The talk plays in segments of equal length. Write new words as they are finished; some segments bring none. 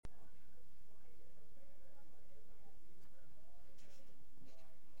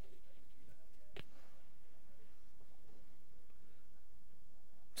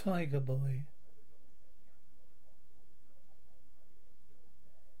Tiger Boy.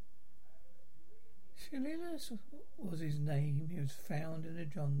 Shalilas was his name. He was found in the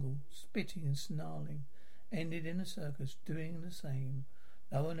jungle, spitting and snarling. Ended in a circus, doing the same.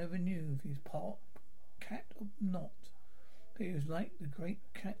 No one ever knew if he was part cat or not. But he was like the great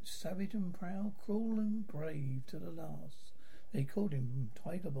cat, savage and proud, cruel and brave to the last. They called him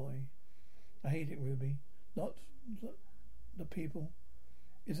Tiger Boy. I hate it, Ruby. Not the people.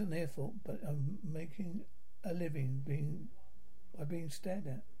 Isn't their fault, but I'm making a living by being stared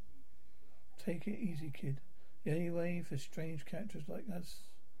at. Take it easy, kid. The only way for strange characters like us.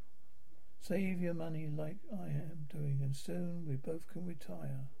 Save your money like I am doing, and soon we both can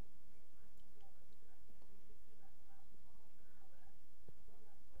retire.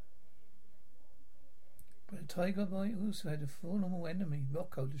 But Tiger Boy also had a formidable enemy,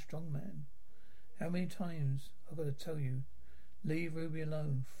 Rocco the strong man. How many times I've got to tell you, leave Ruby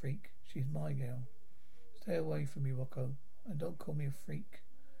alone, freak. She's my girl. Stay away from me, Rocco, and don't call me a freak.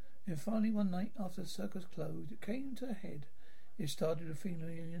 And finally one night after the circus closed, it came to a head. It started with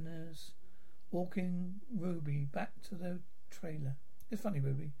millionaires walking Ruby back to their trailer. It's funny,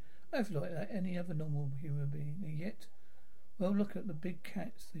 Ruby. I feel like any other normal human being, and yet, well, look at the big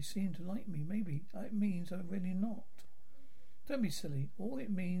cats. They seem to like me. Maybe it means I'm really not. Don't be silly. All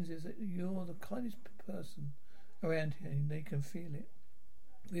it means is that you're the kindest person around here, and they can feel it.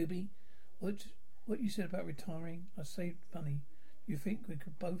 Ruby, what you said about retiring? I saved money. You think we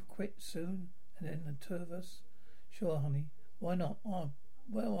could both quit soon, and then the two of us? Sure, honey. Why not? I'll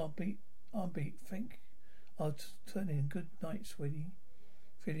beat. Think I'll turn in. Good night, sweetie.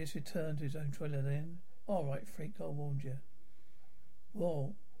 Phileas returned to his own trailer then. All right, freak. I warned you.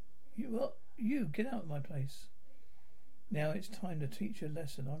 Whoa. You get out of my place. Now it's time to teach you a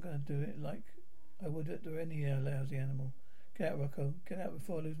lesson. I'm going to do it like I would to any lousy animal. Get out, Rocco. Get out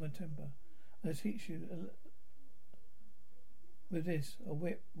before I lose my temper. I'll teach you with this, a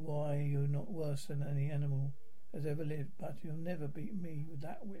whip. Why, you're not worse than any animal has ever lived, but you'll never beat me with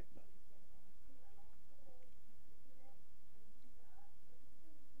that whip.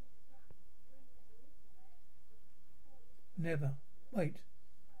 Never. Wait.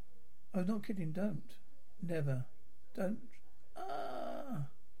 I'm not kidding. Don't. Never. Don't. Ah.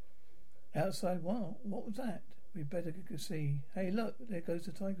 Outside. Wow. What was that? We better go see. Hey, look. There goes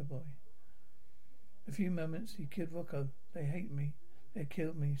the Tiger Boy. A few moments. He killed Rocco. They hate me. They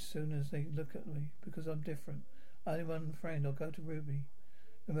killed me as soon as they look at me because I'm different. I only one friend. I'll go to Ruby.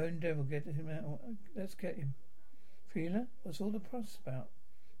 The Moon Devil, get him out. Let's get him. Feeler? What's all the fuss about?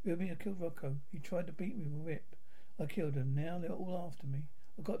 Ruby, I killed Rocco. He tried to beat me with a whip. I killed him. Now they're all after me.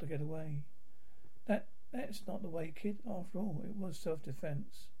 I've got to get away. That's not the way, kid. After all, it was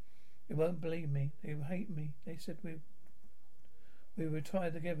self-defense. They won't believe me. They hate me. They said we were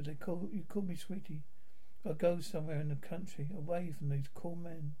tied together. You called me sweetie. I'll go somewhere in the country, away from these cool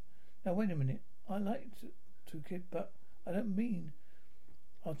men. Now wait a minute. I like to kid, but I don't mean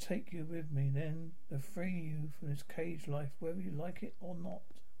I'll take you with me then to free you from this cage life, whether you like it or not.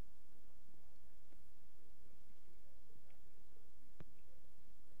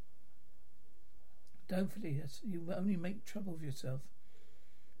 Don't, Phileas. You will only make trouble for yourself.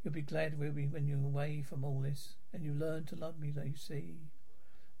 You'll be glad, Ruby, when you're away from all this, and you learn to love me, you see.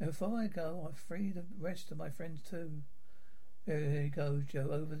 And before I go, I'll free the rest of my friends too. There he goes, Joe.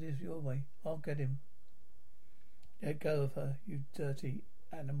 Over this your way. I'll get him. Let go of her, you dirty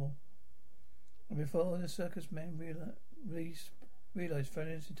animal. And before the circus men realize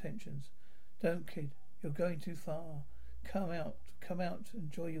Freddy's intentions, don't, kid. You're going too far. Come out.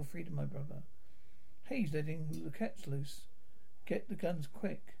 Enjoy your freedom, my brother. He's letting the cats loose. Get the guns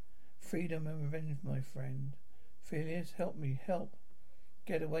quick. Freedom and revenge, my friend. Phileas, help me, help.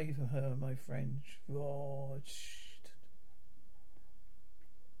 Get away from her, my friend. Oh,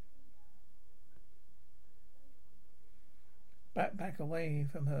 Back away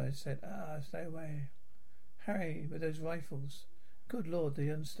from her, I said. Stay away. Harry, with those rifles. Good Lord, they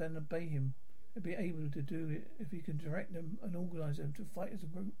understand and obey him. They'll be able to do it if he can direct them and organize them to fight as a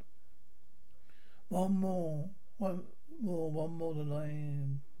group. One more, the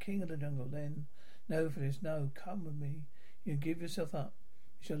lion, king of the jungle, then. No, Phyllis, no, come with me. You give yourself up.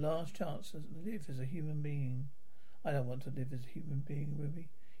 It's your last chance to live as a human being. I don't want to live as a human being, Ruby.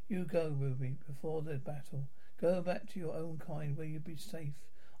 You go, Ruby, before the battle. Go back to your own kind where you'll be safe.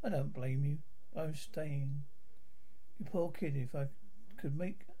 I don't blame you. I'm staying. You poor kid, if I could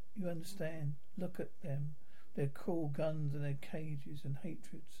make you understand. Look at them. Their cruel guns and their cages and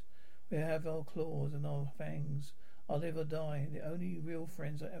hatreds. We have our claws and our fangs. I'll live or die. The only real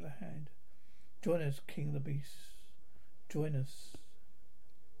friends I ever had. Join us, King of the Beasts. Join us.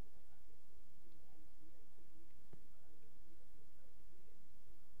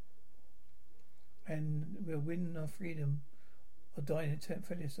 We'll win our freedom or die in attempt.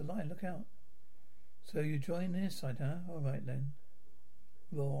 Phyllis, the lion, look out. So you join their side, huh? All right then.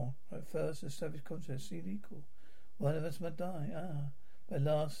 Roar. At first, the savage contest seemed equal. One of us must die. But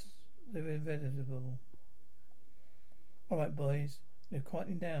last, they're inevitable. All right, boys. They're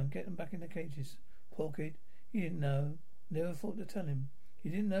quieting down. Get them back in the cages. Poor kid. He didn't know. Never thought to tell him. He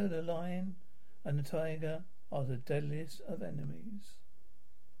didn't know the lion and the tiger are the deadliest of enemies.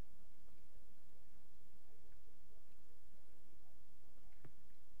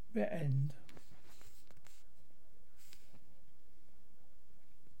 The end.